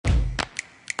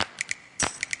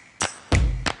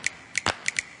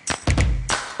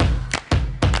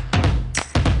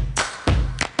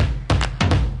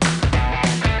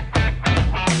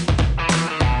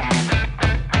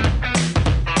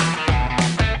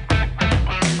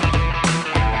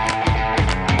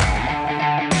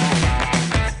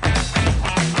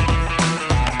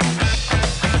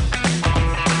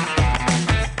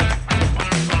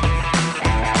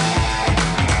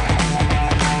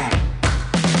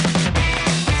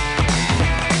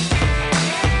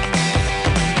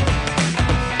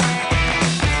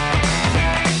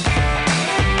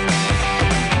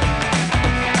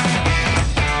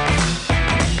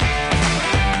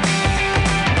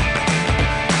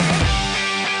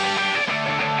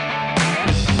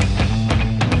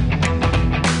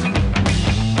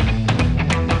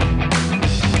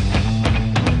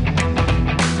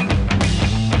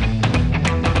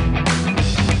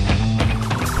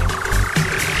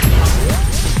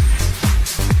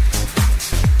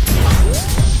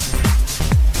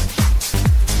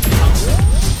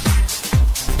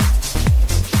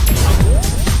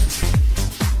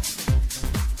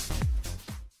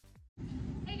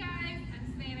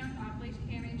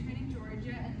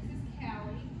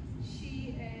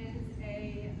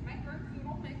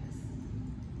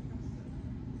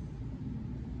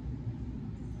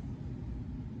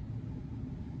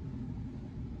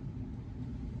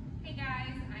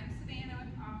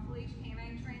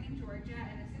Georgia,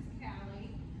 and this is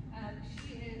Cali.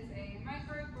 She is a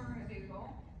micro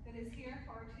Mini-Doodle that is here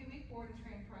for our 2-week board and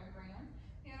train program.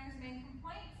 The owner's main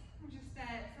complaints were just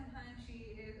that sometimes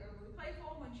she is overly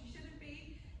playful when she shouldn't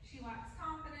be. She lacks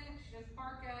confidence. She does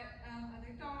bark at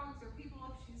other dogs or people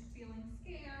if she's feeling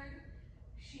scared.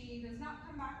 She does not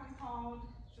come back when called.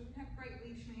 She doesn't have great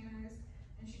leash manners,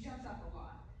 and she jumps up a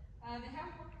lot. They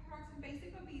have worked on some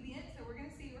basic obedience, so we're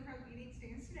going to see where her obedience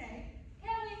stands today.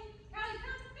 Cali,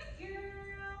 come, good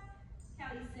girl.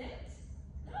 Cali, sit.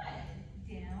 Good.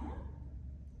 Down,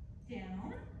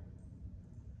 down.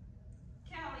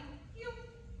 Cali, heel.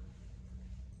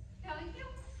 Cali,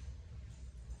 heel.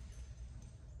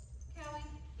 Cali,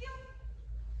 heel.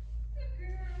 Good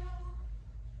girl.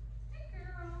 Good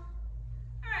girl.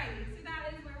 Alrighty, so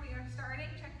that is where we are starting.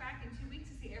 Check back in 2 weeks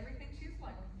to see everything she's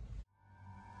learned.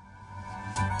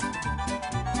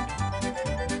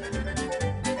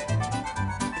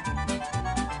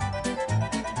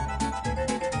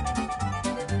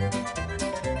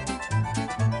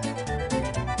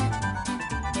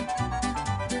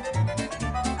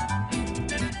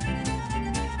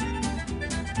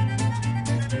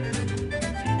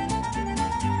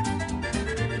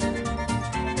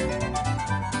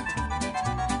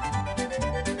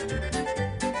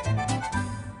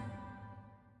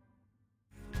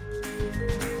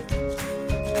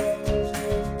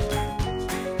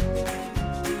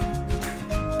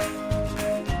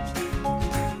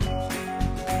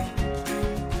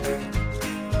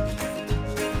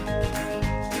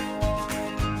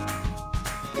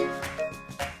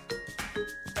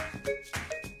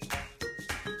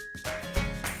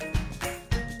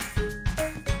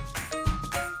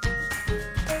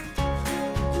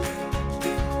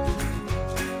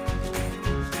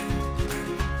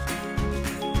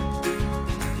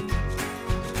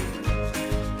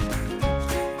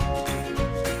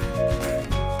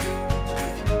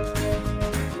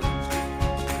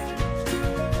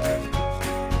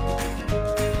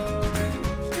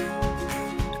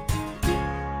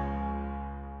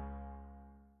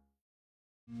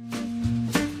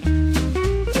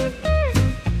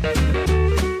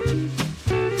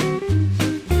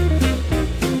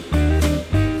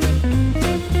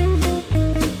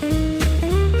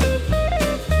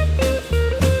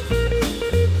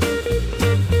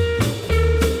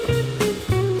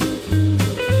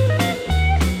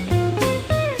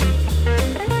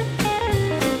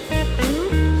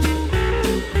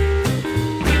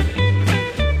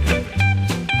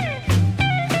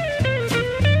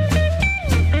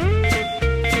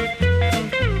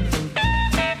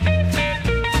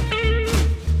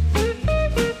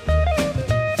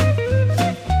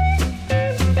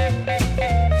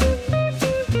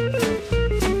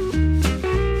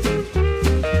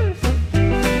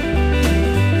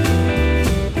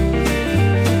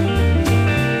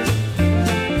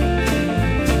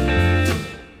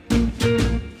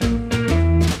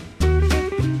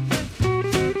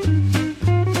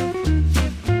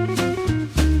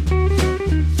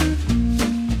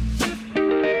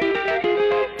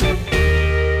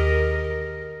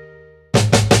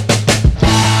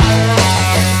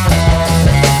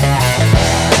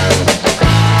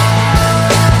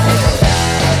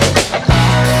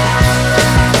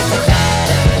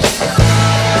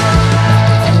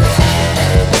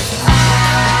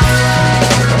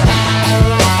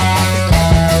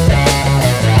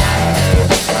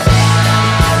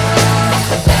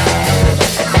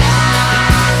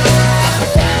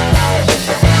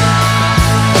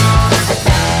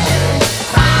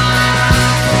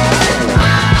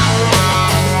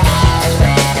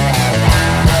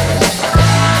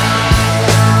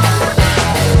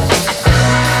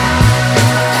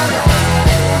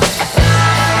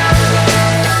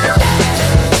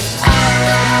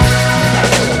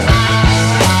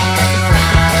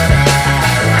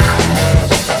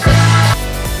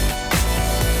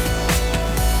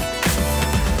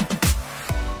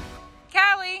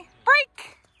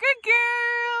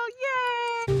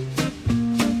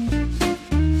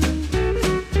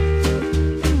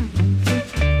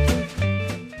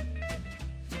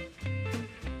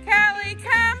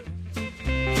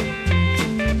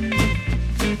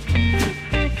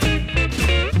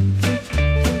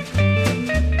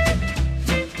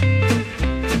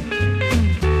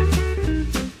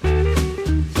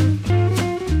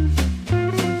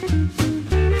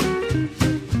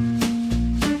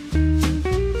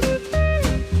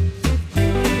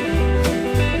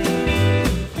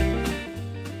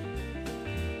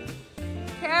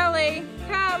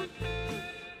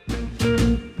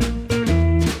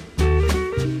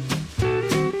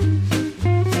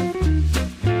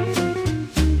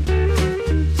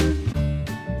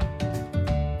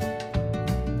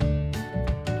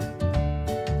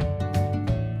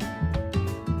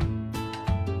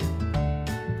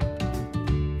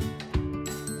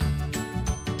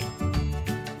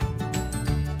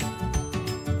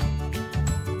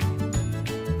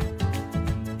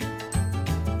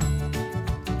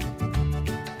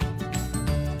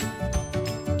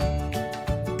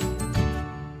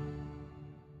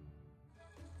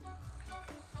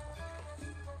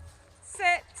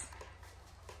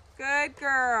 Good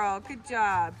girl. Good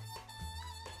job.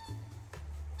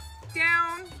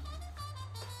 Down.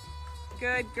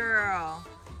 Good girl.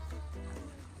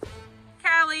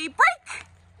 Cali, break.